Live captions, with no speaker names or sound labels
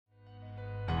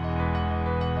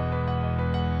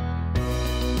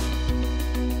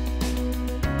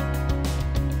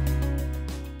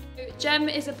GEM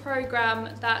is a programme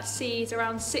that sees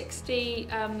around 60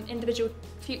 individual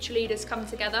future leaders come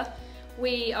together.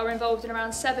 We are involved in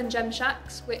around 7 GEM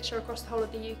shacks, which are across the whole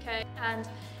of the UK, and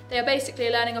they are basically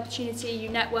a learning opportunity. You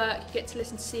network, you get to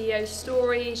listen to CEOs'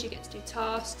 stories, you get to do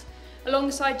tasks.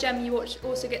 Alongside GEM, you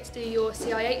also get to do your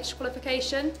CIH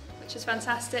qualification, which is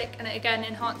fantastic, and it again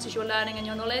enhances your learning and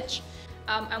your knowledge.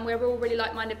 And we're all really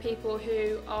like-minded people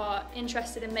who are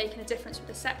interested in making a difference with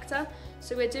the sector.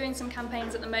 So we're doing some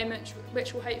campaigns at the moment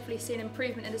which will hopefully see an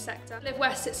improvement in the sector.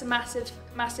 LiveWest, it's a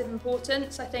massive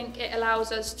importance. I think it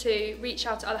allows us to reach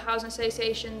out to other housing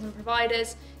associations and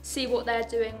providers, see what they're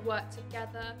doing, work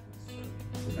together.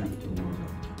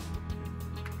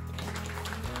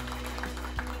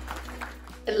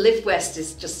 LiveWest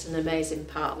is just an amazing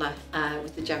partner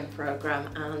with the GEM programme,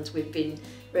 and we've been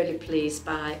really pleased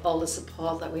by all the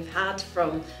support that we've had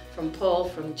from Paul,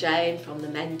 from Jane, from the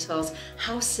mentors,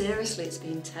 how seriously it's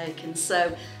been taken.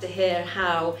 So to hear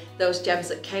how those GEMs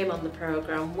that came on the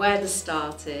programme, where they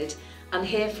started, and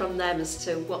hear from them as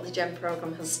to what the GEM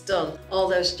programme has done. All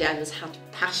those GEMs had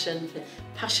passion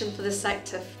for the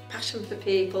sector, passion for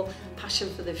people,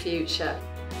 passion for the future.